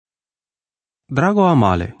Drago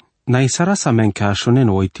amale, na isara sa men ka shonen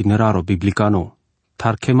o itineraro biblicano,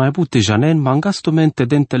 tar ke mai bute janen mangasto mente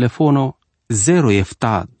den telefono 0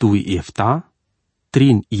 efta 2 efta,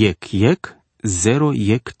 3 yek 0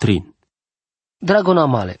 yek 3. Drago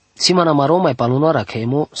namale, simana maroma e palunora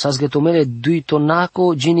kemo, sa zgetomele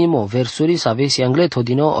duitonako ginimo, versuri sa vesi angleto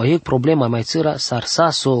dino, o yek problema mai țira,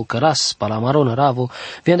 sarsaso, căras, palamaron ravo,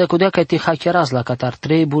 viende codea ca te hackeras la catar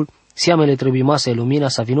trebul, siamele trebuie masa e lumina,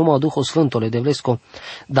 sa vinuma o duho sfântole de vlesco,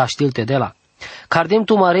 da știlte de la. Cardem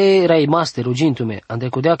tu mare rai master ugintume, ande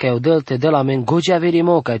codea ca eu delte de la men gogia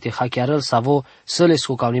verimo, ca te hackearăl savo, să le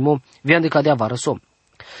scucaunimo, viende cadea varăsom.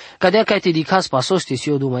 Cadea ca te dicas pasoste si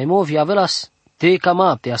o dumaimo, via velas, te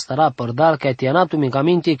cama te astara părdal ca te anaptu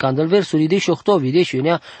mingamente candel versuri de șohtovi de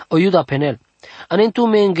șunea o Iuda penel. Anentu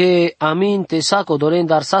menge aminte saco doren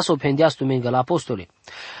dar saso pendeastu menge la apostoli.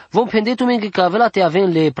 Vom pendetu menge ca avela te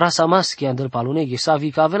aven le prasa maschi andel paluneghi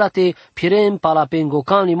savi ca avela te pirem pala pengo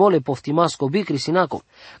canli mole poftimasco bicri sinaco.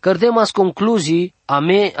 Cărdemas concluzii a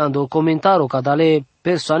me ando comentaro ca dale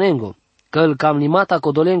personengo. Căl camlimata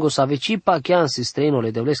codolengo sa vecipa chiansi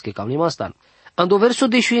străinole de vlesche camlimastan. Ando verso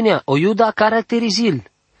de șuenea, o Iuda caracterizil,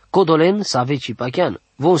 codolen sa veci pachian.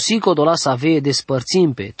 Von si codola sa ve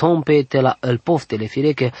despărțimpe, tompe te la îl poftele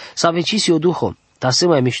fireche, sa vecisi o duho, ta se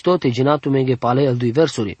mai mișto te genatu menge pale îl dui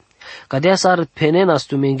versuri. Cadea s-ar penenas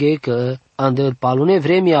tu menge că andel palune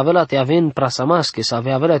vremi avela te aven prasamasche, sa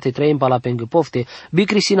ve avela te trăim pala pengă pofte,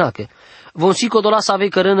 bicrisinache. Von si codola sa ve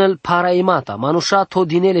cărânăl paraimata, manușa tot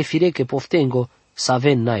dinele fireche poftengo, sa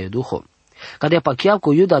ven naio duho. Cadea pachiau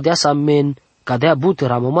cu Iuda dea sa men, cadea but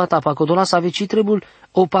ramomata pa codola sa veci trebul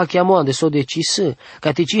o pachiamo ande so decis,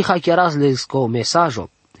 ca te ci hackearas lesco mesajo.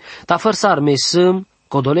 Ta fărsar mesâm,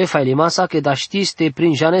 codole failimasa că da știste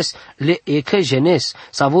prin janes le ecă jenes,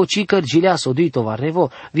 sa vo ci cărgilea so dui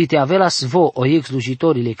tovarnevo, vite avelas vo o ex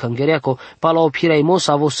slujitorile cănghereaco, pa la opiraimo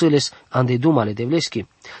sa vo sâles ande dumale de vleschi.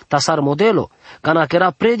 Ta sar modelo, cana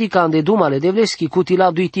că predica ande dumale de vleschi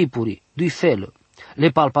cutila dui tipuri, dui fel, le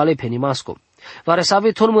palpale penimasco. Vare să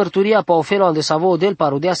ave ton mărturia pa o felo ande sa vo del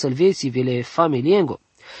parudea să-l vieții vele familiengo.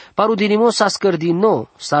 Paru dinimo sa scărdino,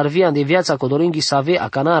 s-ar via de viața codorenghi să ave a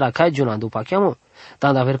canara caigiuna după cheamă.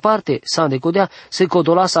 Tand aver parte, s-a îndecodea, se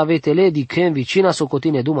codola să ave tele di chem vicina so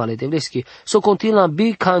cotine dumale de vleschi, so continua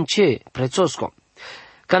bi cance, prețosco.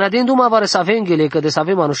 Canadien duma vare să avengele că de să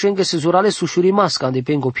avem anușenghe se zurale sușuri masca de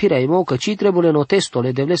pengo pirea imo, că ci trebule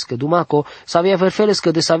notestole de vlescă dumaco, să avea verfeles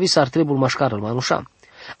că de să avi s-ar trebul mașcară manușa.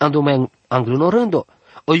 Andume anglunorândo,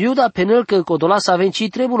 o Iuda penel că codola să avem ci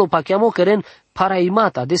trebulo pachiamo căren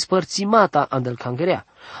paraimata, despărțimata andel cangrea.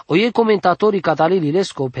 O e comentatorii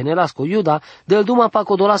catalililesco penelasco Iuda, del duma pa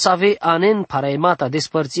codola să ave anen paraimata,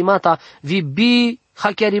 despărțimata, vi bi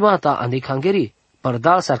hacchiarimata ande cangeri.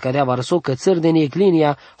 Părdal s-ar cărea varăso că țăr de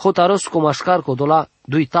nieclinia, hotaros cu mașcar codola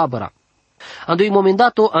dui tabăra. Ando in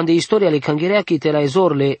momentato ande istoria le canghereachi te la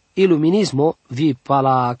ezorle iluminismo vi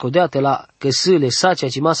pala codeate la că sâle sacea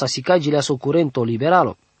ci masa sicagile a curento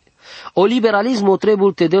liberalo. O liberalismo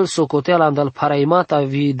trebul te del socoteala andal paraimata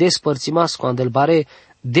vi despărțimasco andel bare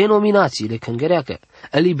denominațiile canghereacă.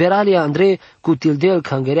 Liberalia Andrei cu tildel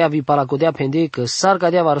cangherea vi pala codea pende că s-ar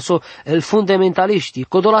cadea varso el fundamentaliști,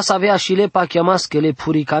 codola să avea și le pachiamasche le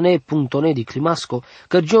puricane punctone di climasco,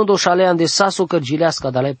 că giondo șalean de saso cărgileasca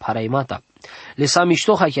dale paraimata. Le sa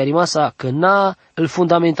miștoha chiarimasa că na el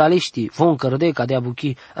fundamentaliști von cărde cadea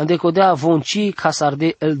buchi, ande codea von ci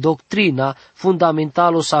casarde el doctrina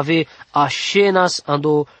fundamentalo să ave ascenas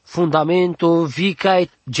ando fundamento vicai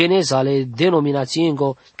genezale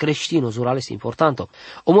denominațiengo creștino zurales importanto.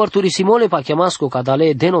 O mărturisimole pa chiamasco ca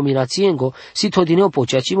dale denominațiengo si todineo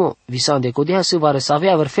pociacimo visande codea se vare să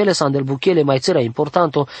avea verfele sa andel buchele mai țăra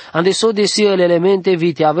importanto ande so desi el elemente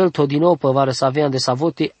vite avel todineo pe vare să avea ande sa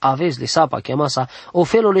vote aveți le sa pa chiamasa o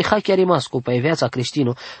felo le hacchiarimasco pe viața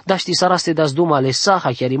creștino da ști saraste das duma le sa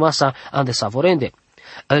hacchiarimasa ande sa vorende.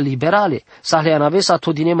 El liberale sa le anavesa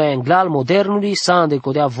todine mai englal modernului sa ande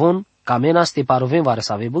codea von Camenas te parovem vare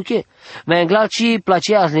să ave buche. Mai englal ci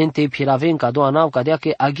placea lente piravem ca doa nau cadea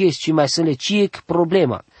că aghes ci mai săle ciec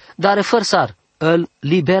problema. Dar fărsar, el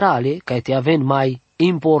liberale, ca te aven mai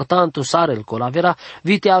importantul sarel colavera,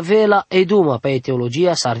 vite avela eduma pe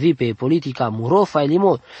teologia sarvi pe politica murofa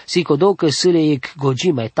elimo, si codo că săle ec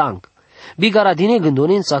gogi mai tank. Bigara dine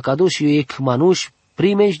gândonența cado și ec manuș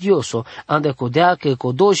primejdioso, ande codea că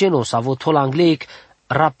codo genos avotol angleic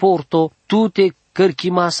raporto tute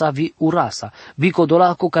cărchimasa vi urasa,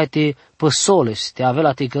 bicodolaco ca te păsoles, te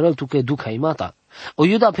avela te cărăl tu că duc haimata. O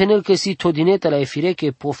Iuda penel că si todinetele e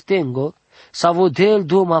fireche poftengo, sa vodel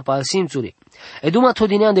duma pal simțuri. E duma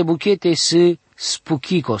todinean de buchete s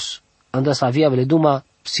spuchicos, anda sa viavele duma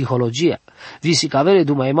psihologia. Vi si cavele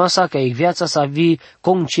dumai masa ca ec viața sa vi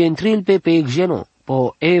concentril pe ec geno,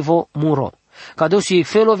 po evo muro. Ca dosi ec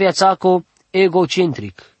felo viața co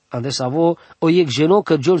egocentric. Ande savo o ec geno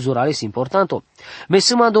că giol zurales importanto. Me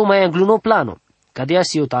sima do mai angluno plano. Ca de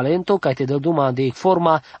asi o talento ca te dă duma de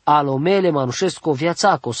forma alomele manușesco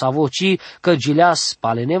viațaco savo ci că gileas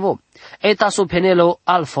pale nevo. Eta so penelo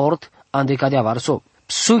alfort ande cadea varso.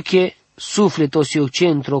 Psuche sufleto si o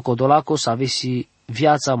centro codolaco savesi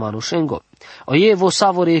viața manușengo. O evo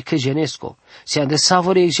savore că genesco. Si ande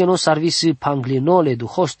savore geno sarvisi panglinole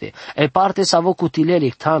duhoste. E parte savo cutilele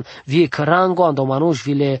ictan vie cărango ando manuș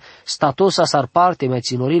vile statosa sar parte mai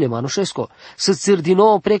ținorile manușesco. Să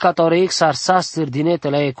țirdino precatore ex sar sa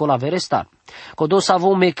țirdinetele e cola verestar. Codo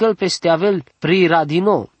savo mecăl peste avel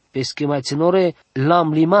priradino. Pesche mai ținore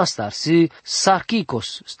lam limastar si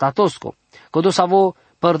sarchicos statosco. Codo savo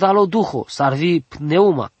părdalo duho sarvi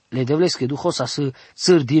pneuma. Le devlesche duhosa să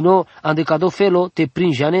țirdino ande cado felo te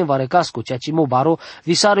prinjane varecasco ceea ce mo baro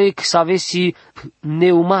visaro ec savesi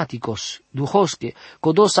pneumaticos duhosche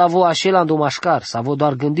codo savo așel ando mașcar savo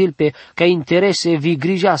doar gândil pe ca interese vi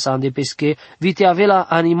grijasa ande pesche vite avela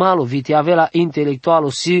animalo vite avela intelectualo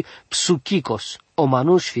si psuchicos o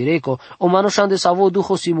manuș fireco o manuș ande savo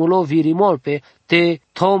duho simulo virimol pe te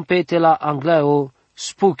tompe te la angleo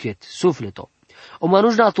spuchet sufleto. O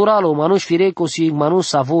manuș natural, o manuș fireco si manuș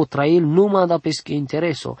savo trail nu manda pesche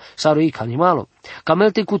intereso, saroic animalo.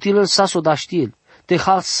 Camel te cutilel saso da știl, te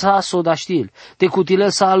hal saso da știl, te cutilel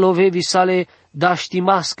sa love visale da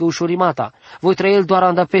știmască ușorimata. Voi trail doar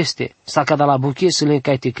anda peste, sa cada la buchesele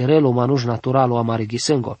ca te querel o manuș natural o amare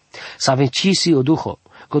ghisengo. Sa vecisi o duho.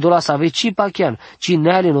 Codola să ave ci pachian, ci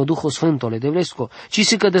neale no duho sfântole de vlesco, ci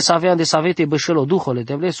si că de să aveam de să avete bășelo duhole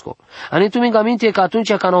de vlesco. Anetu minte că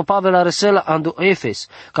atunci ca no Pavel răsel ando Efes,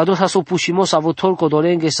 ca do să s-o pușimo să avut tol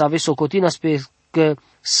codolenge să ave socotina spe că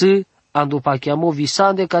să ando pachiamo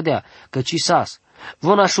visande cadea, că ci sas.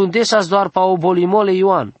 Von așundesas doar pa o bolimole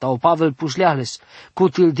Ioan, ta o Pavel pușleales, cu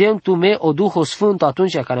tildem tu me o duho sfânt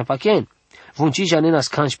atunci ca ne pachien. Von cija nena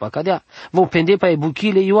scanci pa cadea, von pende pa e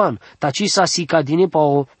buchile Ioan, taci sa si cadine pa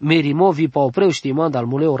o merimovi pa o preuștiman dal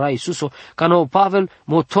muleo rai suso, ca no Pavel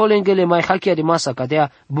motolengele mai hachia de masa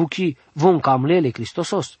cadea buchi von camlele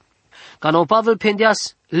Cristosos. Ca no Pavel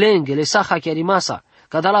pendeas lengele sa hachia de masa,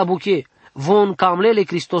 ca da la buche von camlele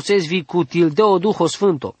Cristoses vi cutil de o duho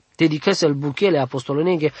sfânto, te dicesel buchele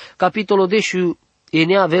apostolonenge, capitolo 10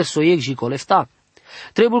 enea verso eg colefta.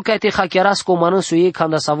 Trebuie ca te hackeras cu manânsul ei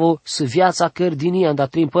când savo să viața cărdini anda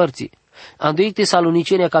trin părții. Anduic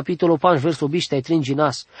Tesalonicenia capitolul 5 versul 18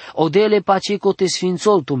 tringinas. Odele pace co te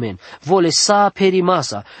sfințol tu men, vole sa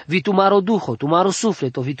perimasa, vi tu maro duho, tu maro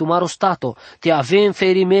sufleto, vi tu maro stato, te avem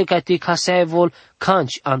ferime ca te caseavol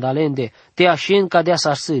canci andalende, te așen ca dea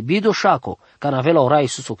sarsă, bido șaco, ca navela ora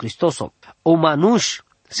Iisuso Cristoso. O manuș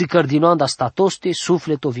si cardinoanda statoste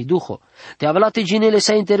sufleto viduho. Te avelate ginele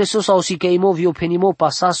sa intereso sau si cheimo vio penimo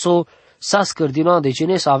pasaso sa scardinoande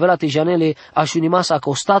gene sa avelate janele așunimasa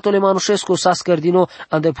co statole manușesco sa scardino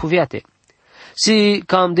ande puviate. Si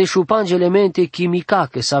cam de șupangi elemente chimica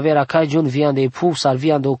că sa vera cagion vian de pu sal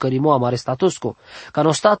vian de o cărimo amare statosco. Ca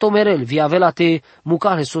no stato merel vi avelate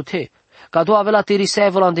mucale sote. Ca do avelate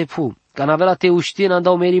risevolan de pu. Ca n-avea te uștien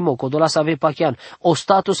andau merimo, codola să ave pachian, o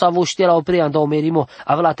status să vă știe la oprea andau merimo,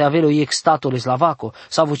 avea te avelo ex statole slavaco,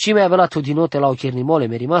 să vă cime avea tu dinote la o chernimole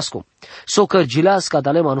merimasco. So cărgileasca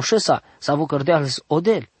dale manușesa, să vă cărdeales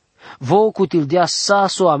odel. Vo cutildea sa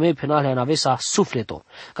so ame penale anavesa sufleto,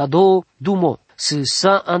 ca do dumo,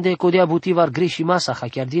 sa ande codea butivar greși masa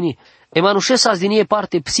hachiardini. Emanușesa dinie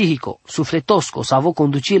parte psihico, sufletosco, să vă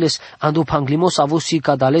conduciles andu panglimos să vă si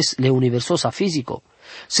cadales le universosa fizico.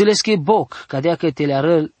 Se les que boc, cadea că te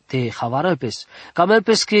le-arăl, te havarălpes,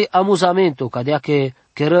 camelpes que amuzamento, cadea că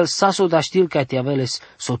răl saso da știl ca te aveles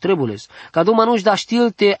sotrebules, ca du manuș da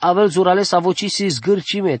știl te avel zurales avocisi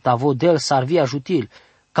zgârcime, ta vodel sarvi ajutil,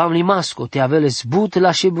 cam limasco, te aveles but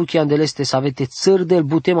la șebuchi andeleste să avete țăr del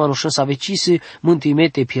bute manușăn să avecisi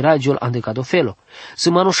mântuimete piragiol andecadofelo. Să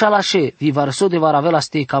manușa la șe, vi varso de var avela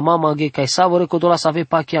ste ca mamaghe, ca savore codola să ave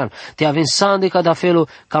pachian, te avem sa andecadafelo,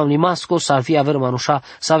 cam limasco să ar fi aver manușa,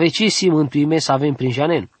 să avecisi mântuime să avem prin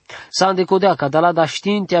janen. Să andecodea, ca da da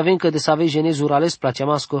știin, te avem că de să ave jenez urales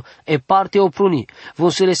placeamasco, e parte o pruni. Vom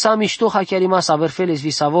să lesa mișto hachiarima să aver feles vi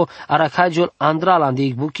savo aracagiol andral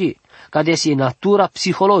andeic buchi. Ca de si natura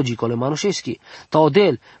psihologicole manușeschi, ta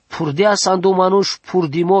odel, purdea să andu manuș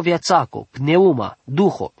purdimo viațaco, pneuma,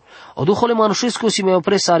 duho. O duhole manușescu si me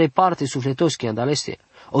opresa are parte sufletoschi andaleste.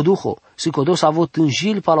 O duho, si codo să avut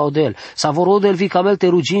înjil pa la odel, să avut odel vi camel te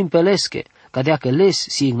rugim pelesche, ca de că les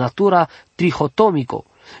si natura trihotomico,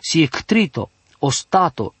 si ectrito, o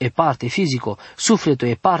stato e parte fisico, sufleto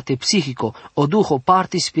e parte psihico, o duho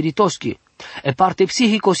parte spiritoschi. E parte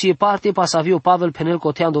psihico si e parte pasavio Pavel penel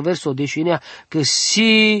coteando verso deșinea că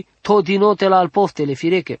si to dinotela al poftele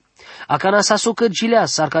fireche. Acana saso că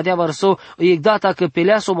gileas, sarcadea varso, îi data că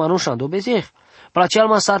peleaso manușan do bezeh.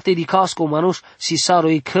 Placealma sarte di casco manuș si saro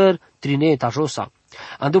i căr trineta josa.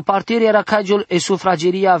 Andu partire era cagiul e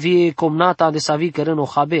sufrageria vie comnata de savi cărân o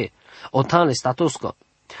habe, o tanle statosco.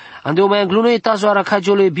 Ande o mai angluno e tazo ara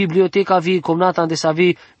cagiul e biblioteca vie comnata de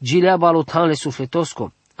savi gileaba lo tanle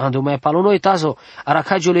sufletosco. Ande o mai palono e tazo ara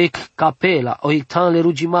cagiul e capela o i tanle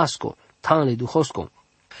rugimasco, tanle duhosco.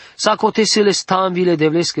 Sa cotesele stanvile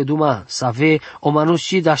devleske duma, sa ve o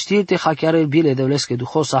manuși da știrte hachiarel bile devleske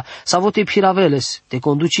duhosa, sa vote piraveles, te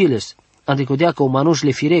conduciles, ande codea că o manuș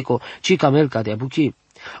le fireco, ci camelca de abuchi.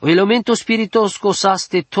 O elemento spiritosco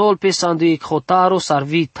saste tolpe sandu e hotaro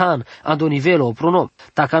sarvi tan, ando nivelo o prono,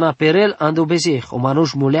 tacana perel ando bezeh, o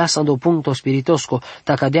manuș mulea sando puncto spiritosco,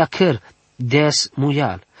 tacadea căr, des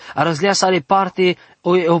muial. Arăzlea sare parte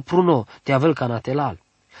o pruno, te avel canatelal.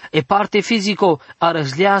 E parte fizico a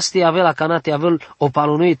răzleaste avea canate avel o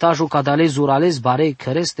palonui tajul cadales zurales barei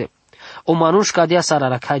căreste. O manuș cadea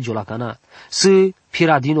sara cagiul la cana. Să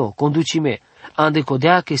piradino, conducime, ande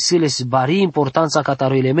codea că să les bari importanța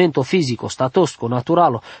cataro elemento fizico, statosco,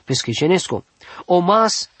 naturalo, peschicenesco. O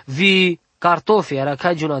mas vi cartofi era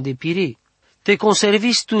cagiuna de piri. Te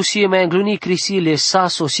conservis tu si e mai îngluni crisile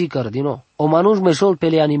saso si cardino. O manuș mejol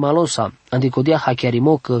pele animalosa, ande codea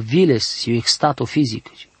hachiarimo că viles si extato fizic.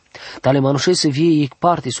 Tale manușe să vie ic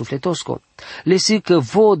parte sufletosco. Le si că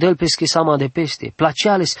vo del pesche sama de peste,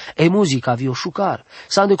 placeales e muzica vi o șucar.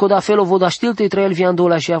 Sande coda felo vo da știlte trăiel vi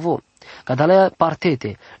andola și avo. Cadale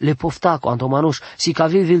partete, le poftaco anto manuș, si ca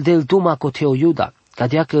vil del duma coteo Iuda.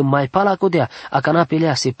 Cadea că mai pala codea, a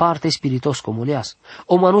canapelea se parte spiritosco muleas.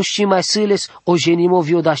 O manuș și mai sâles, o genimo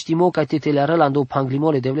vi o da știmo ca te telearăl ando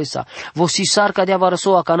panglimole de vlesa. Vo sisar cadea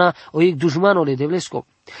varăso a cana o ic dușmanole de vlesco.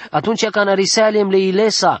 Atunci canarisealem le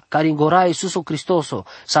ilesa, care ingora Iisuso Cristoso,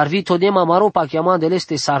 sarvi todema maropa chiamandele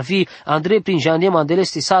este sarvi, Andrei prin jandema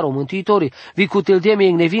deleste saro mântuitori, vi cuteldeme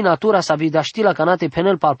ignevi natura sa vi da știla canate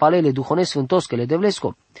penel palpalele duhones sfântoschele de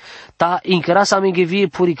vlesco. Ta inchera sa menghevi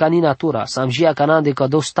puricani natura, sa amjia canande ca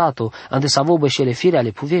do stato, ande sa vobă șele fire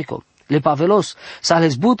ale puveco. Le pavelos, sa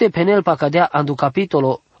les bute penel pa cadea andu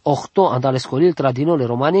capitolo 8 andale scolil tradinole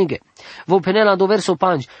romanenghe. Vo penel ando verso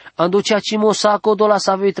pangi, ando cea cimo saco dola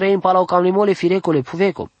sa vei trăim palau camlimole firecole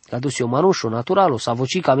puveco. Cadusi o manușo naturalo, sa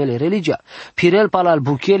voci camele religia. Pirel pala al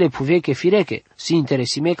buchele puveche fireche, si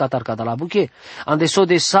interesime catar cada la buche. Ande so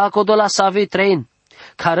de saco dola sa vei trăim.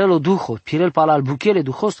 Carelo duho, pirel pala al buchele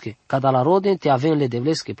duhosche, cada la roden te avenle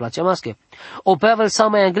devlesche, placemasche. O pevel sa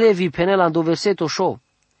mai anglevi penel ando verseto show.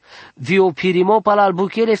 Vi o pirimo pala al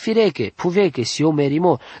buchele fireche, puveche, si o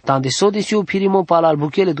merimo, tande sode si o pirimo pala al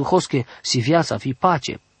buchele duhosche, si viața fi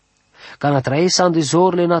pace. Cana traesa ande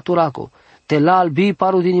zorle naturaco, te lal bi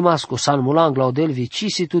paru dinimasco, san mulang la odelvi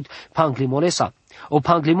cisitut panglimolesa, o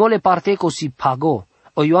panglimole parteco si pago,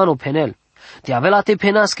 o Ioano penel. Te avela te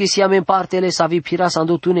penasche si amen partele sa vi piras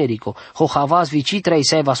ando tunerico, ho havas vi ci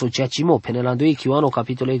traisai vas o ceacimo, penelando e Ioano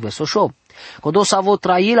capitolo verso 8. Codo sa vo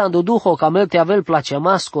trail ando duho camel te avel place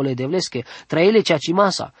mascole de vlesche, traile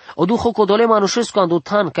ceacimasa, o duho codole manușescu ando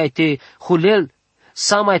tan cai te hulel,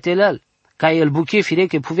 sa mai telel, cai el buche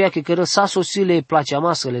fireche puvea che cără sa sosile place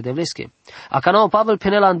mascole de vlesche. Acanao Pavel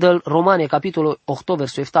penel andel Romane capitolo 8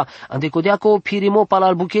 verso 7, ande codea co pirimo pala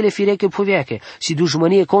al buchele fireche puvea che si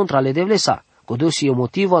dușmănie contra le de vlesa. Codosi e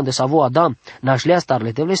motivo ande sa vo Adam, nașlea star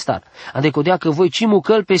le de vlestar. Ande codea că voi ci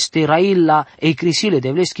mucăl peste rail la ei crisile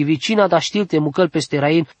de vleschi vicina da știlte mucăl peste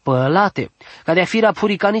rail pălate. Cadea fira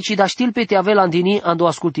puricanicii da știl pe te avel andini ando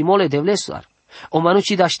ascultimole de vlestar. O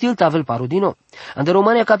manuci da știlte avel parudino. Ande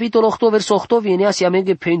Romania capitolo 8 verso 8 vienea si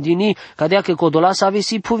amenge pendini cadea că codola sa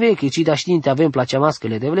avesi puveche ci da știnte avem placea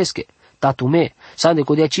mascele de vlesche. Tatume, sande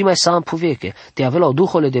codea ci mai sam puveche, te avela o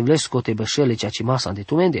duhole de vlesco te bășele cea ci masa de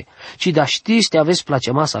tumende. Ci da știți te aveți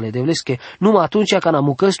place masale de vlesche, numai atunci ca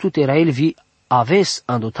n-amucăs tu te rael vi aves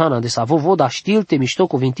andotana de sa vovo da știl te mișto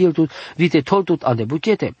cuvintil tut vite toltut al de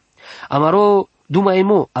buchete. Amaro duma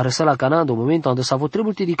emo arăsă la cana în moment unde s-a văd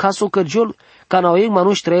trebul de caso cărgiol ca n-au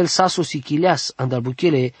manuș trăiel saso sichileas andal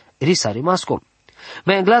buchele risa rimasco.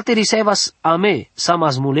 Mai înglate risaivas ame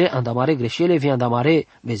samas mule andamare greșele vi andamare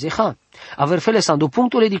bezeha. Averfele sandu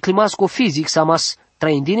punctule di climasco fizic samas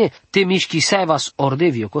traindine te mișchi saivas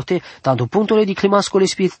ordevio cote tandu punctule di climasco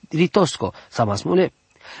spiritosco samas mule.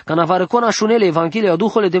 Ca navarăcona șunele evanghelia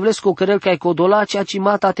duhole de vlesco cărel ca codola cea ci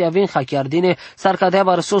mata te aven hachiardine sar cadea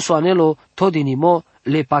varsoso anelo todinimo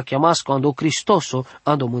le pachiamasco ando Cristoso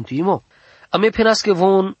ando mântuimo. A me penas que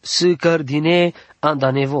von se cardine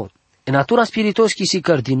andanevo. E natura spiritos ki si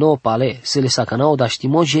cardino pale, se le sacanao da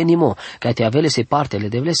stimo genimo, ca te avele se partele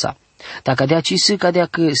de vlesa. Ta cadea ci se cadea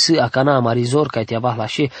că se acana marizor ca te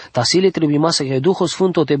avahlashe, ta si le trebuie masă că Duhul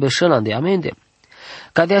Sfânto te beșălan de amende.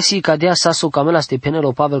 Cadea si cadea saso camela ste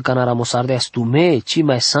penelo Pavel canara mosardea stume, ci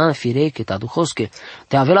mai san fire che ta duhosche.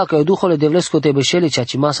 Te avela că Duhul de vlesco te beșele cea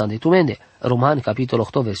ci masa de tumende. Romani capitolul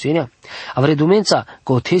 8 versiunea. Avre dumența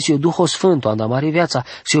că o tezi o Duhul Sfânto andamare viața,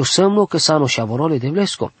 si o semno că sano și avorole de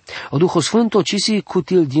vlesco. O Duhul Sfânto ci si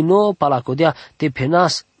cutil dino palacodea te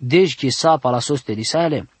penas deci che sa palasos te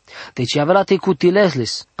disaele. Deci avea te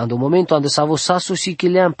cutilesles, ando momento ando savo sasu si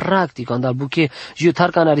chilean practico ando al buche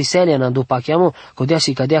jutar canariselia ando pachiamo codea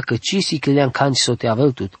si cadea că ci si chilean canci so te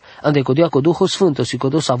aveltut ande codea co Duhul Sfânto si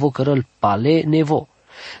codo savo cărăl pale nevo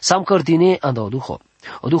sam cărdine ando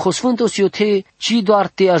o Duhul Sfânto si o te ci doar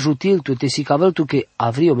te ajutil tu te si caveltu că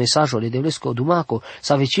avri o mesajole de vlesco dumaco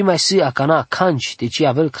sa veci mai si acana canci te ci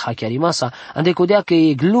avel hachiarimasa ande codea că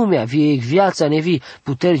e glumea vie viața nevi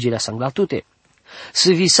putergile sanglatute.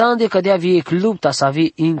 Să visande cădea vie lupta să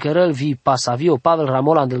vi incărăl vi pasavio Pavel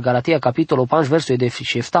Ramola del Galatia capitolul 5 versul de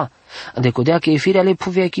șefta. Ande codea că e firea le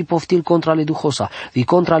puvea chi poftil contra le duhosa, vi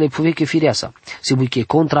contra le puvea che fireasa. Se buche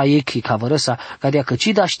contra e chi cavărăsa, cădea că ci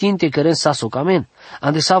da știnte cărân sa socamen.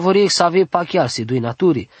 Ande sa vorie să ave pachiar se dui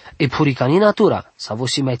naturi. E puricani natura, sa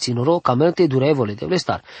vosi mai ținuro camelte durevole de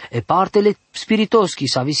vlestar. E partele spiritoschi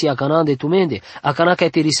sa visi acana de tumende, acana că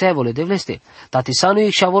te risevole de vleste. Tate sanu e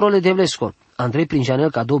șavorole de vlesco. Andrei prin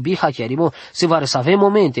janel ca do biha chiarimo se va să avem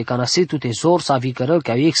momente ca nasetu tesor să avicărăl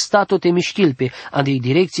ca eu stato te mișchilpe ande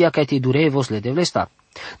direcția ca te durevos le de vlestar.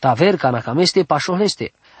 Ta ver ca nacameste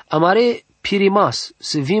pașohleste. Amare pirimas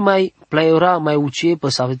să vi mai plaiora mai ucie pă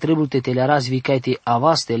să trebuie te telearaz vi ca te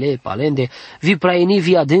avastele palende vi praini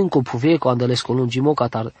vi adânco puveco andăles colungimo ca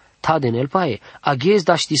tar taden el pae aghez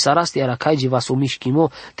da ști saraste era caigi va so mișchimo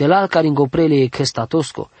telal caringoprele e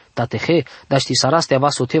căstatosco tatehe da ști saraste va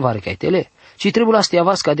so te vare caitele. Și trebuie la stea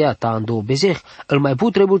vas cadea ta ando bezeh, îl mai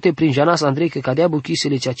put trebuie te prin janas Andrei că cadea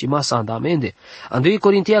buchisele cea ci masa andamende. Andoi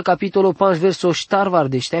Corintia capitolul 5 verso ștarvar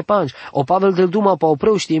de ștai panci, o Pavel del Duma pa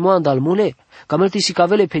opreu știi moanda al mule. Camelti si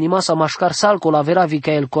cavele penimasa mașcar sal colavera vi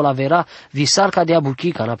ca el colavera, vi sar cadea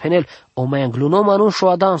buchi ca na penel, o mai angluno manunșo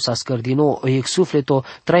Adam sa scărdino, o ex sufleto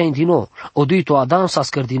traendino, o duito Adam sa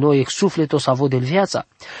scărdino, ex sufleto sa vodel viața.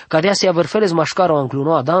 Cadea se avărfeles mașcaro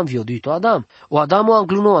angluno Adam, vi o duito Adam, o Adamo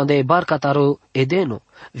angluno ande e barca taro Edeno,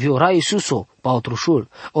 vi ora Iisuso, pa otrușul,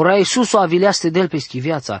 ora Iisuso avileaste del peschi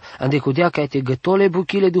viața, ande cudea ca te gătole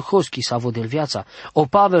buchile duhoschi sa vodel viața, o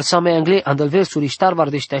Pavel sa mai angle andel versuri ștarvar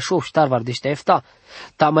de ștai șof, ștarvar de ștai efta,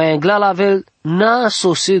 ta mai angla la vel na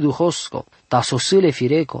sosi duhosco, ta sosile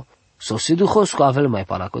fireco, sosi duhosco avel mai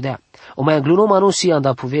palacodea. O mai angluno manusi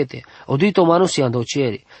anda puvete, o duito manusi anda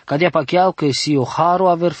oceri, cadea pacheau că si o haro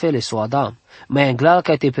averfele so Adam. Mai anglal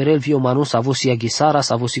ca te perel vio manus avosi aghisara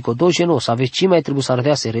sa vosi codogeno sa veci mai trebuie să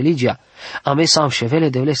ardease religia. Ame sa am șevele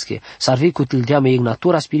de vlesche, s-ar vi cu tildeame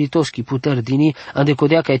ignatura spiritoschi puter dini ande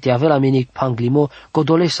codea ca te avea menic panglimo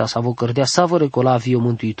codolesa sa vo cărdea sa vă recola vio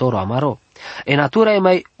mântuitoro amaro. E natura e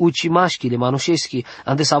mai ucimașchile manușeschi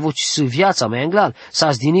ande sa voci s viața mai anglal,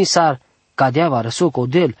 sa zdini s-ar cadeava răsoco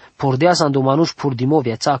del, pordea sa îndomanuș purdimo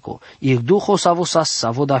viațaco, e duho sa vo sas sa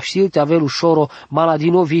vo da știl te avelu șoro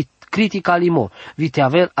maladino vit critica limo, vite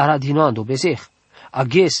aver aradinoando bezeh.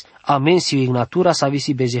 Aghes, amensio ignatura sa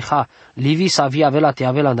visi bezeha, livi sa via avela te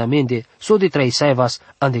avela andamende, so de trei saevas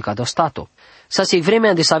ande cadastato. Sa se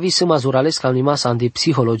vremea de sa vi să mazuralesc al masa ande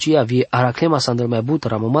psihologia vi araclema sa andel mai but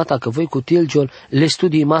ramomata că voi cu tilgiol le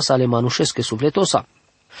studii masa ale manușesche sufletosa.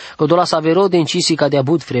 Codola sa vero de incisi ca de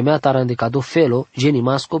but vremea tarande cado felo, geni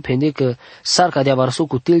masco, pende că sar ca de avarso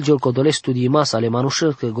cu tilgiol codole studii masa ale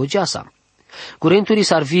manușesche gogeasa. Curenturii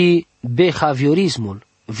s-ar vi behaviorismul,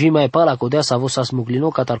 vi mai pala codea sa vos smuglino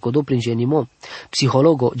catar codo prin genimo,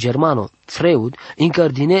 psihologo germano, Freud,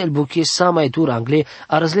 incărdine el buchie sa mai dur angle,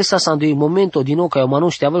 a răzlesa sa îndoi momento din nou ca o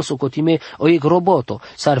manuște avel so cotime o ec roboto,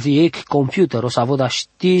 s-ar vi ec computer, o sa voda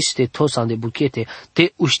știste tos ande buchete,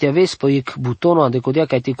 te ușteves pe ec butonul ande codea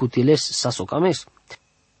ca te cutiles sa socames.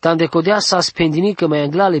 Tande codea sa spendini că mai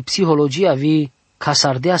anglale psihologia vi ca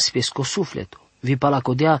s-ardea spesco sufletul, vi pala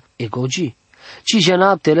codea egogi. Ci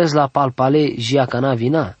jenab teles la palpale jia cana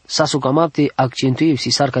vina, sa sucamapte accentuiv si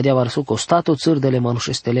sar cadea varsu costato țârdele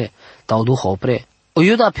manușestele, tau duha opre. O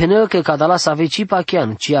Iuda penel că cadala sa veci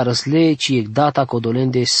pachian, ci arăsle, ci ec data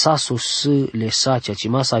codolende sasu s le sa, cea ci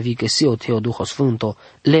masa vi că si o teo duho sfânto,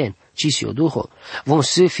 len, ci si o duho, von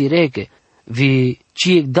s fireche, vi ci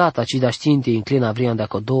ec data ci da știinte inclina vrianda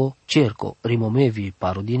codo, cerco, rimomevi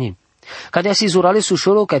parudinim. Cadea si zurale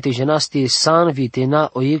sušoro kaj te ženasti san vitena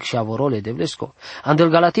oik šavorole devlesko. Andel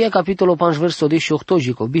Galatia capitolo 5 verso 18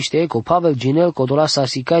 jico biște eco Pavel ginel codola sa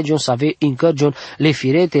sicai John save incărgion le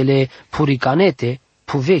firete le puricanete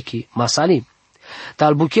puvechi masalim.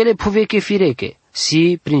 Tal buchele puveche fireche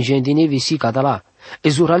si prin gendine visi cadala.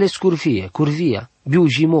 Ezurale curvia,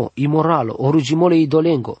 biujimo, imoralo, orugimole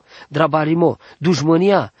idolengo, drabarimo,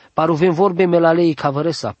 dușmânia, paruvem vorbe melalei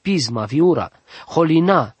cavărăsa, pisma, viura,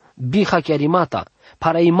 holina, biha chiarimata,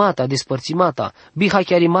 paraimata, despărțimata, biha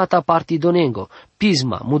chiarimata partidonengo,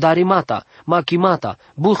 pisma, mudarimata, machimata,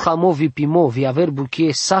 buhamo vipimo, viaver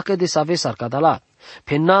buchie, sacă de save sarcadala.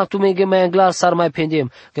 Pe natu mege mai anglar sar mai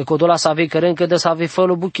pendem, că codola save cărâncă de save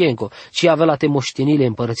fălo buchenco, ci avea la te moștenile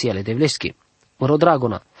împărățiale de vleschi. Măro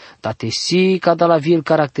dragona, tate si cada la vil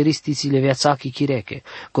caracteristicile viațachi chireche,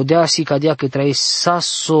 codea si cadea că trai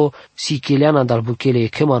sasso si chileana dal buchele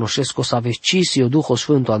che manușesco să aveți ci si o duho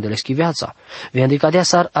sfânto andeleschi viața, viande cadea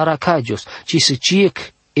sar aracagios, ci să ciec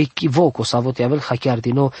echivoco să avote avel chiar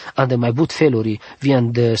din nou ande mai but feluri,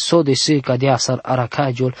 viand so de se cadea sar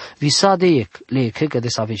aracagiol, visa de ec, le că de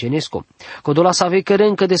să avegenesco, codola să ave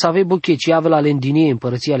cărâncă de să ave buche, ci avea la lendinie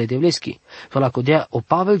împărății ale devleschi, făla codea o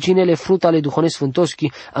Pavel ginele fruta ale duhone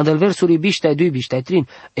sfântoschi, andel versuri biștai dui biștai trin,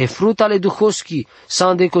 e fruta ale duhoschi, să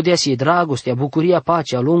ande codea si e dragostea, bucuria,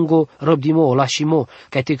 pacea, lungo, răbdimo, o lașimo,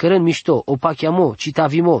 ca te cărân mișto, o pachiamo,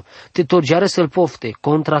 citavimo, te torgeară să-l pofte,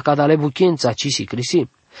 contra cadale buchența, ci si crisi.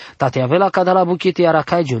 Tate avea cada la buchete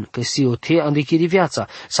aracaigiun, că si o te andechiri viața,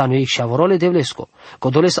 să nu și avorole devlesco.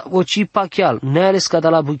 Codoles voci pachial, neales cada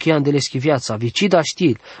la buchea andeleschi viața, vicida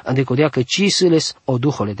știl, andecodea că ci sâles o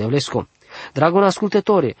duhole devlesco. Dragon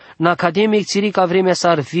ascultătore, în academic țirica vremea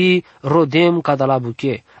s-ar fi rodem cada la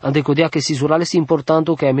buche, andecodea că si zurales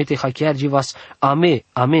importanto că amete hachiar givas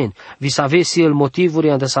amen, vi să avesi el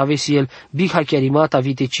motivuri, ande să avesi el biha chiarimata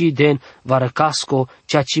viteci den varăcasco,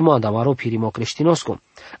 ceea ce mă andamaro pirimo creștinosco.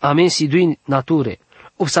 Amen si dui nature.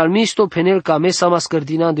 O psalmisto penel ca mesa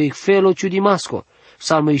mascărdinando ic felo ciudimasco.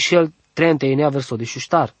 Psalmul Ișel 31 verso de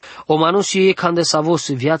șuștar. O manusi e cande să avos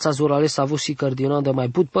viața zurale să avos si cărdinando mai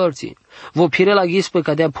put părții. Vo pire la ghispă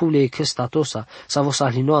cadea pule e că statosa, să avos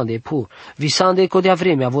ahlinoande pu. Visande codea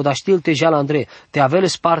vremea, vo da știl te jal Andre, te avele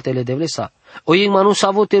spartele de vlesa. O iec manus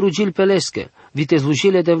avo te rugil pelesche, vite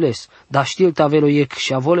zlujile de vles, da știl te avelo iec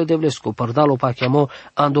și avole de vlesco, părdalo pachiamo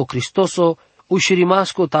ando Cristoso,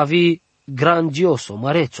 ușirimasco tavi grandioso,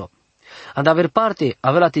 mărețo. And aver parte,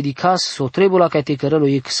 avea te dicas, so trebula ca te cărălo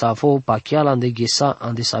ic să avo pachiala ande ghesa,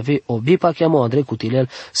 ande să ave obi pachiamo Andre cutilel,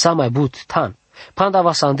 sa mai but tan. Panda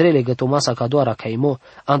vas Andrele gătomasa ca doara caimo,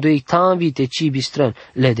 ando ic tan vite ci bistrân,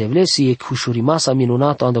 le devlesi ic ușurimasa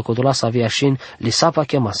minunato ando codola să avea șin, le sa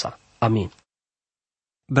pachiamasa. Amin.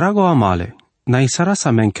 Drago amale, na isara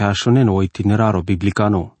sa mencașonen o itineraro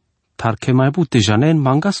biblicano, tar che mai bute janen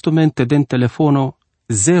mangastumente den telefono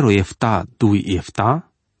 0 efta 2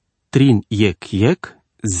 efta, trin iec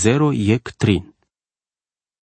 0 iec trin.